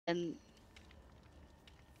and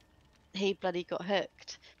he bloody got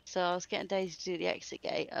hooked. So I was getting Daisy to do the exit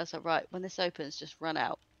gate. I was like, right, when this opens, just run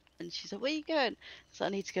out. And she's like, where are you going? So I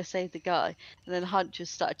need to go save the guy. And then Hunt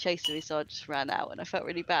just started chasing me, so I just ran out. And I felt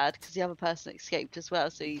really bad because the other person escaped as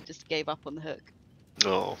well, so he just gave up on the hook.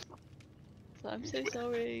 Oh. So I'm so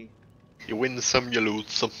sorry. You win some, you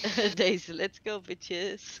lose some. Daisy, let's go,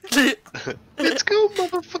 bitches. Let's go,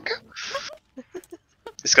 motherfucker.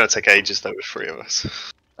 It's gonna take ages though with 3 of us.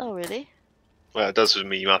 Oh, really? Well, it does with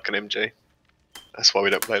me, Mark, and MJ. That's why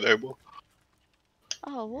we don't play no more.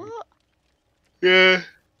 Oh, what? Yeah.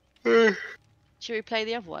 Should we play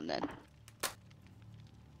the other one then?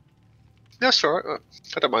 That's alright.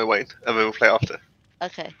 I don't mind waiting, and then we'll play after.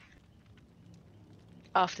 Okay.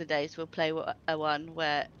 After Days, we'll play a one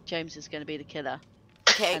where James is going to be the killer.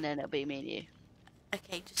 Okay. And then it'll be me and you.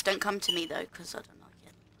 Okay, just don't come to me though, because I don't like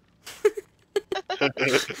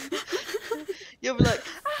it. You'll be like,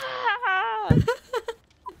 ah!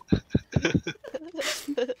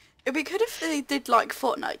 It'd be good if they did like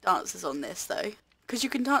Fortnite dances on this though, because you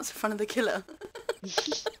can dance in front of the killer.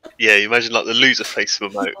 Yeah, you imagine like the loser face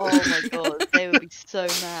remote. Oh my god, they would be so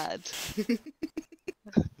mad.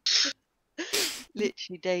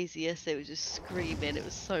 Literally, Daisy yesterday was just screaming. It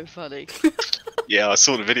was so funny. Yeah, I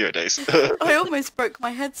saw the video days. I almost broke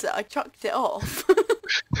my headset. I chucked it off.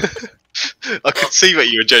 I could see that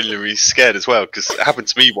you were genuinely scared as well, because it happened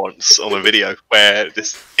to me once on a video where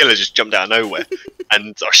this killer just jumped out of nowhere,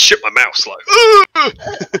 and I shit my mouse like,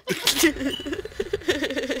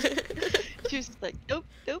 She was just like, nope,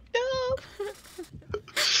 nope, nope.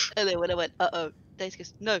 And then when I went, uh-oh, Daisy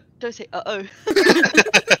goes, no, don't say uh-oh.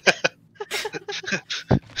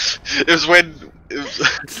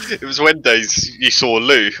 it was when days you saw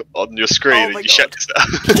Lou on your screen and you shut yourself.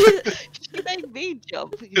 She made me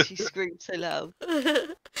jump because she screamed so loud.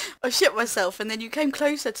 I shit myself, and then you came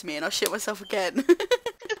closer to me, and I shit myself again.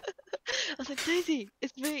 I was like, Daisy,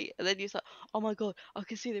 it's me. And then you was like, oh my god, I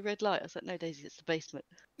can see the red light. I was like, no, Daisy, it's the basement.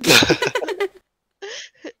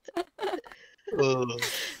 And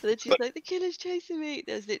then she's like, the killer's chasing me.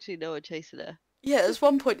 There's literally no one chasing her. Yeah, there's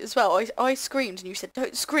one point as well. I screamed, and you said,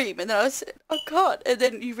 "Don't scream," and then I said, "I can't." And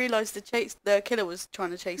then you realised the killer was trying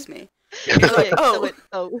to chase me. You're like, Yeah, oh. I went,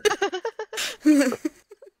 oh.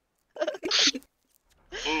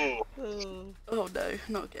 Oh no,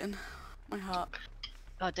 not again. My heart.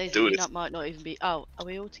 Oh, Daisy, Do you it. might not even be. Oh, are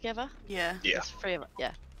we all together? Yeah. Yeah. There's 3 of us.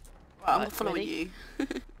 Yeah. Right, I'm Right, following ready? you.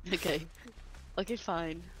 Okay. Okay,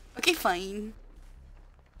 fine. Okay, fine.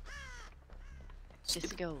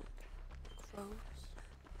 Let's go. Gross.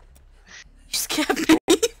 You scared me.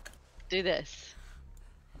 Do this.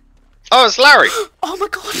 Oh, it's Larry! Oh my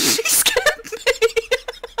god, she scared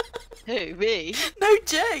me. Who? Me? No,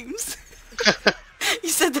 James. You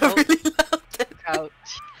said that really loud then.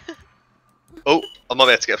 Ouch. Oh, I might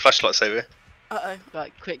be able to get a flashlight saver. Uh-oh.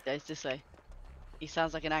 Right, quick, Daisy, this way. He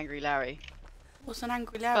sounds like an angry Larry. What's an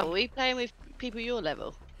angry Oh, Larry? are we playing with people your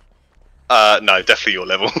level? No, definitely your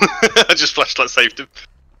level. I just flashlight saved him.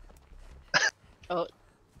 Oh,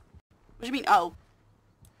 What do you mean, oh?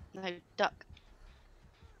 no, duck.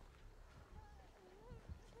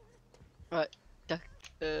 Right, duck.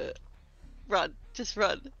 Run, just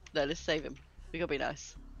run. No, let's save him. We gotta be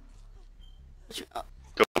nice. What do you, oh.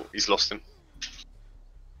 Cool, he's lost him.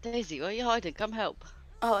 Daisy, where are you hiding? Come help.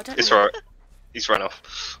 Oh, I don't It's know. alright. He's run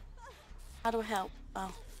off. How do I help?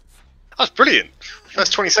 Oh. That's brilliant.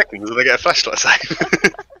 First 20 seconds and they get a flashlight save.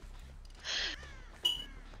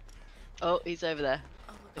 Oh, he's over there.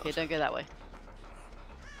 Oh my Okay, god. don't go that way.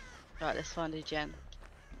 Right, let's find a gen.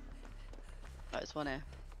 Right, there's one here.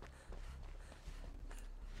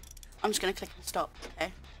 I'm just gonna click and stop,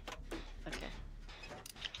 okay? Okay.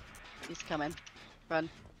 He's coming. Run.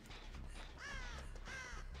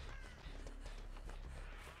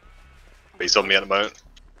 He's on me at the moment.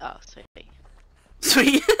 Oh, sweet.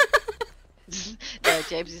 Sweet. No,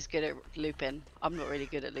 James is good at looping. I'm not really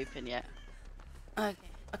good at looping yet. Okay,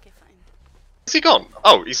 okay, fine. Is he gone?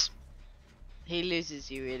 Oh, he's... He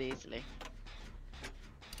loses you really easily.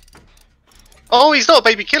 Oh, he's not a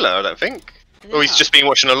baby killer, I don't think. Is Oh, it he's not? just been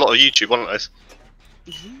watching a lot of YouTube, one of those.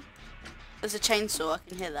 There's a chainsaw, I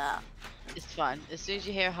can hear that. It's fine. As soon as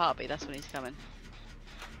you hear a heartbeat, that's when he's coming.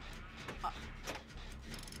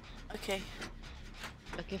 Okay.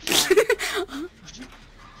 Okay, fine.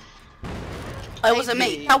 That wasn't me.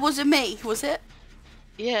 Daisy. That wasn't me, was it?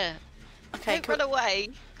 Yeah. Okay, Don't cool. run away.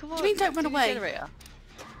 Come on. do you mean don't run do the away? generator.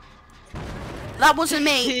 That wasn't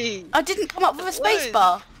me. I didn't come up with a space was.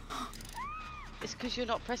 bar. It's because you're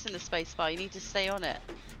not pressing the space bar. You need to stay on it.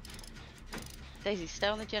 Daisy, stay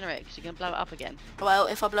on the generator because you're going to blow it up again. Well,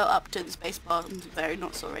 if I blow it up doing the space bar, I'm very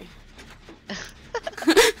not sorry.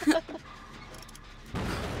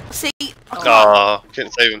 See? Ah,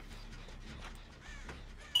 couldn't save him.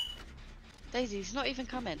 Daisy, he's not even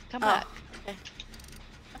coming. Come Oh, back. okay.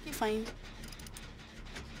 Okay, fine.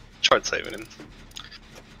 Tried saving him.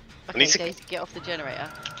 Okay, need to- Daisy, get off the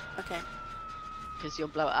generator Okay. because you'll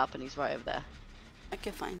blow it up and he's right over there.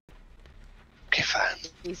 Okay, fine. Okay, fine.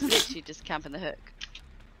 He's literally just camping the hook.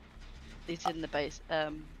 He's in the base,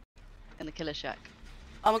 in the killer shack.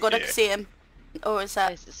 Oh my god, I Yeah. can see him. Or is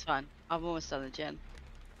that... This is fine. I've almost done the gen.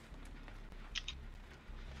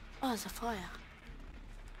 Oh, there's a fire.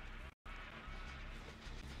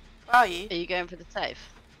 Where are you? Are you going for the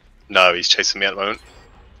safe? No, he's chasing me at the moment.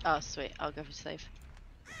 Oh, sweet. I'll go for safe.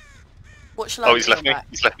 What shall I Oh, do? he's left me. back.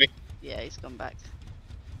 He's left me. Yeah, he's gone back.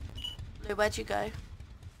 Lou, where'd you go?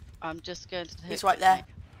 I'm just going to the hook. He's right there.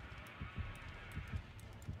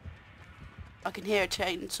 I can hear a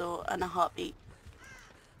chainsaw and a heartbeat.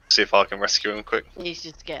 See if I can rescue him quick. He's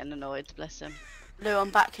just getting annoyed, bless him. Lou,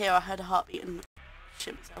 I'm back here. I heard a heartbeat and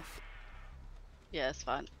shit myself. Yeah, it's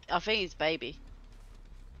fine. I think he's baby.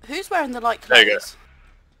 Who's wearing the light There you go. clothes?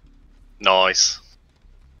 Nice.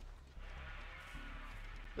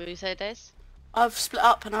 What do you say, Daze? I've split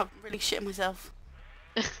up and I'm really shitting myself.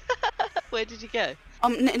 Where did you go?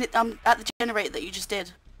 I'm at the generator that you just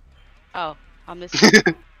did. Oh, I'm listening.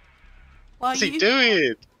 Why are What's he you?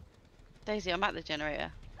 doing? Daisy, I'm at the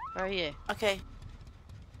generator. Where are you? Okay.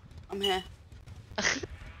 I'm here.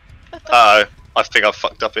 Uh-oh. I think I've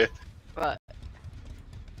fucked up here. Right.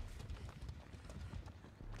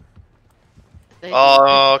 Daisy,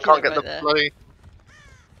 Oh, I kill can't it get the right there. bloody...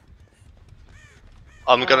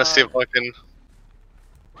 I'm gonna see if I can...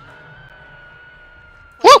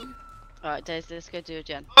 Woo! Alright, Daisy, let's go do a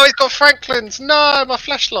gen. Oh, he's got Franklin's! No, my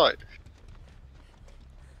flashlight!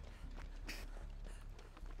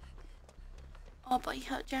 Oh, but he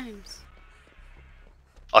hurt James.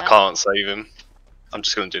 I can't save him. I'm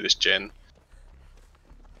just gonna do this gen.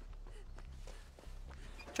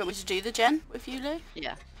 Do you want me to do the gen with you, Lou?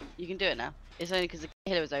 Yeah, you can do it now. It's only because the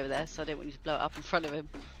killer was over there, so I didn't want you to blow it up in front of him.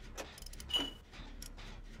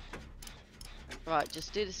 Right,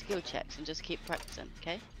 just do the skill checks and just keep practicing,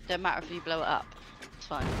 okay? Don't matter if you blow it up. It's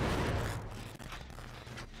fine.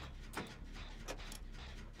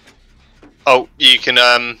 Oh, you can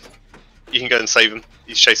go and save him.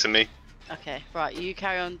 He's chasing me. Okay, right, you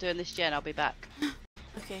carry on doing this gen, I'll be back.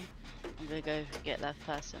 Okay. I'm gonna go get that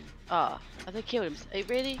person. Ah, have they killed him?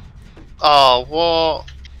 Really? Oh,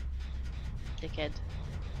 what? Dickhead.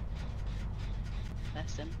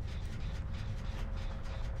 Bless him.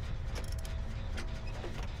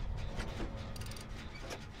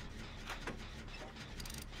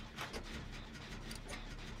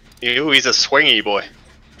 Ew, he's a swingy boy.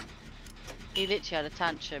 He literally had a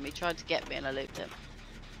tantrum. He tried to get me and I looped him.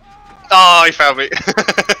 Oh, he found me.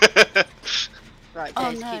 Right,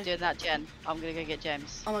 Oh, Days, no. keep doing that gen. I'm gonna go get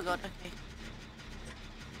James. Oh my god, okay.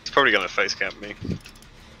 He's probably gonna face camp me.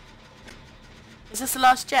 Is this the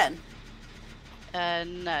last gen?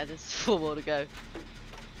 No, there's 4 more to go.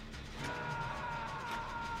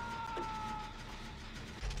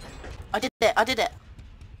 I did it, I did it.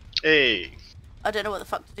 Hey. I don't know what the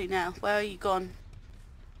fuck to do now. Where are you gone?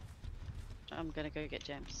 I'm gonna go get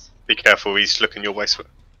James. Be careful, he's looking your way.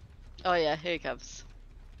 Oh yeah, here he comes.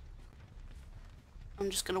 I'm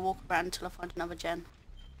just gonna walk around until I find another gen.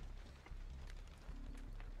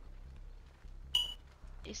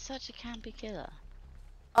 He's such a campy killer.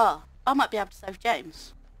 Oh, I might be able to save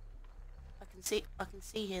James. I can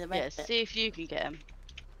see here the red Yeah, bit. see if you can get him.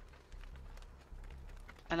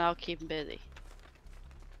 And I'll keep him busy.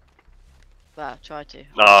 Well, try to.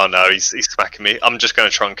 Oh no, he's smacking me. I'm just gonna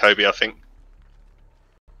try and Kobe, I think.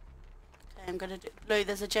 Okay, I'm gonna do. Lou,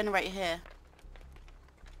 there's a generator here.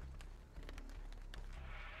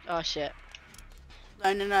 Oh shit.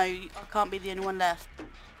 No, no, no. I can't be the only one left.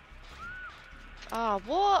 Oh,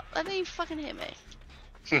 what? That didn't even fucking hit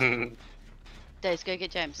me. Days, go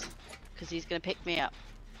get James. Because he's gonna pick me up.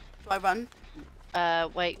 Do I run?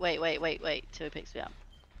 Wait till he picks me up.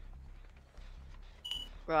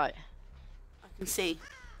 Right, I can see.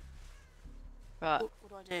 right.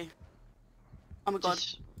 What do I do? Oh my god,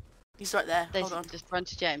 Just, he's right there. Daisy, Hold on. just run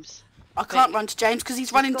to James. I can't run to James because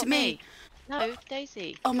he's running got to me. No,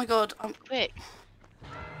 Daisy. Oh my god, Quick.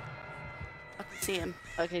 I can see him.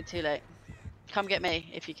 Okay, too late. Come get me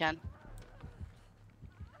if you can.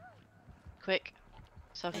 Quick.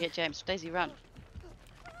 So I can get James. Daisy, run.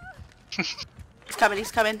 He's coming,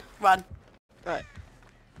 he's coming. Run. Right.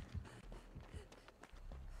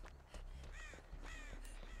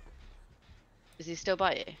 Is he still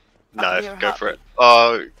by you? I can No, hear a go for it.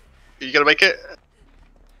 heartbeat. Are you gonna make it?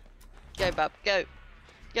 Go, bub. Go.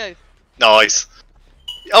 Go. Nice.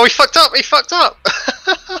 Oh, he fucked up. He fucked up.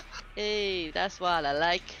 Hey, that's what I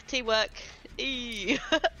like. Teamwork. Eee.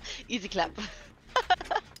 Easy clap.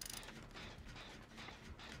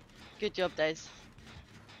 Good job, Days.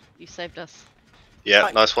 You saved us. Yeah,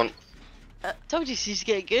 Right. nice one. Told you she's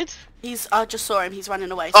getting good. I just saw him. He's running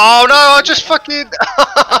away. so Oh he's no! I gonna just get fucking.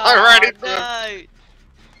 I ran into him.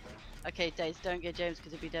 no. Okay, Days, don't get James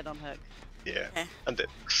because he'll be dead on hook. Yeah, Okay. and it.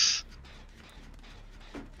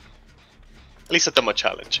 At least I've done my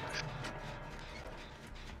challenge.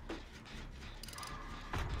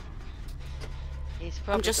 He's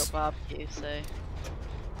probably just- got barbecue, so.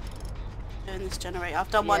 doing this generator. I've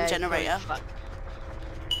done Yeah, one he's generator. probably fucked.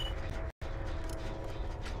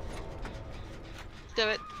 Do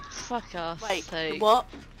it. Fuck off. Wait, So, what?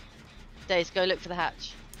 Days, go look for the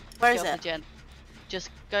hatch. Where Get is off it? the gen. Just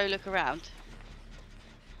go look around.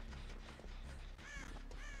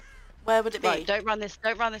 Where would it be? Right, don't run this.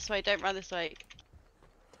 Don't run this way. Don't run this way.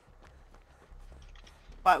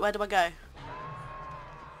 Right, where do I go?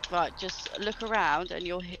 Right, just look around and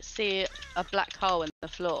you'll see a black hole in the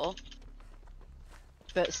floor.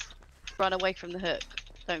 But run away from the hook.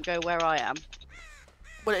 Don't go where I am.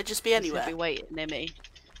 Would it just be 'Cause he'll anywhere? be waiting near me.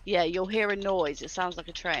 Yeah, you'll hear a noise. It sounds like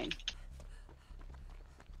a train.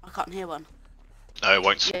 I can't hear one. No, it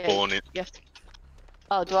won't Yeah. spawn in. You have to...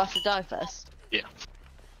 Oh, do I have to die first? Yeah.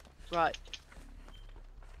 Right.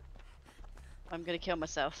 I'm gonna kill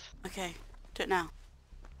myself. Okay, do it now.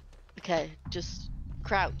 Okay, just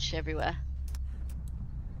crouch everywhere.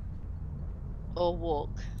 Or walk.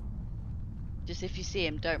 Just if you see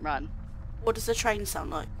him, don't run. What does the train sound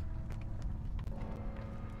like?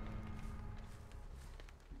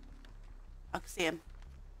 I can see him.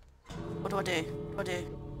 What do I do? What do I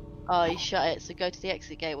do? Oh, you shut it, so go to the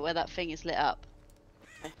exit gate where that thing is lit up.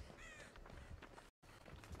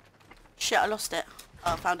 Shit, I lost it.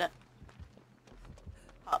 Oh, I found it.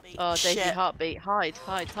 Heartbeat. Oh, Daisy, Shit. heartbeat. Hide,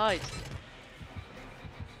 hide, hide.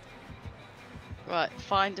 Right,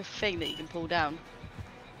 find a thing that you can pull down.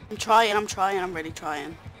 I'm really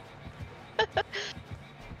trying.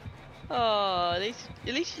 Oh, at least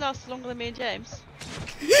you lasted longer than me and James.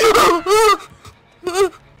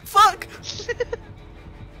 Fuck!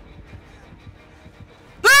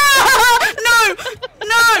 No!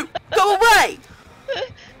 No! Go away!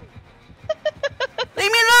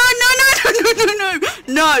 Leave me alone! No, no, no, no, no, no!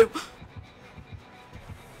 No!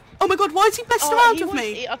 Oh my god, why is he messing around with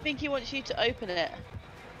me? I think he wants you to open it.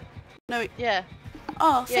 No, Yeah.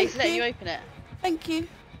 oh, Yeah, he's thank letting you. you open it. Thank you.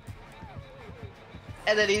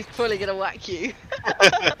 And then he's probably gonna whack you.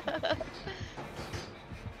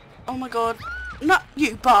 Oh my god. No,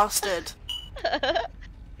 you bastard.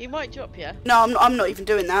 He might drop you. No, I'm not even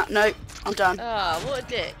doing that. No, I'm done. Ah, what a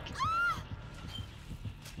dick.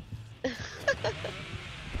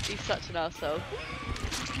 He's such an arsehole.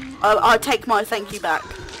 I take my thank you back.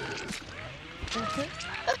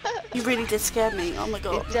 You really did scare me. Oh my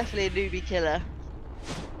god. He's definitely a newbie killer.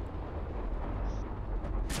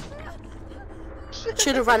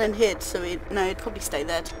 Should have run and hid, so he'd probably stay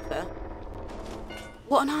there, to be fair.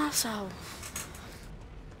 What an arsehole.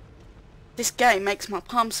 This game makes my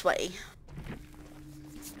palms sweaty.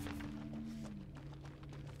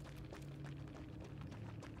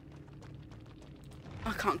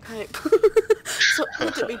 I can't cope. So, I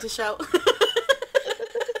didn't mean to shout.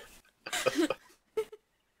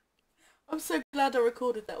 I'm so glad I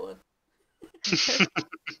recorded that one.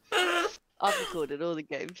 I've recorded all the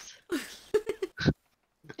games.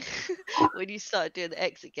 When you started doing the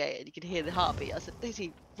exit gate and you could hear the heartbeat, I said,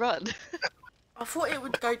 Daisy, run. I thought it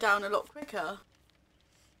would go down a lot quicker.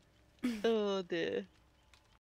 Oh dear.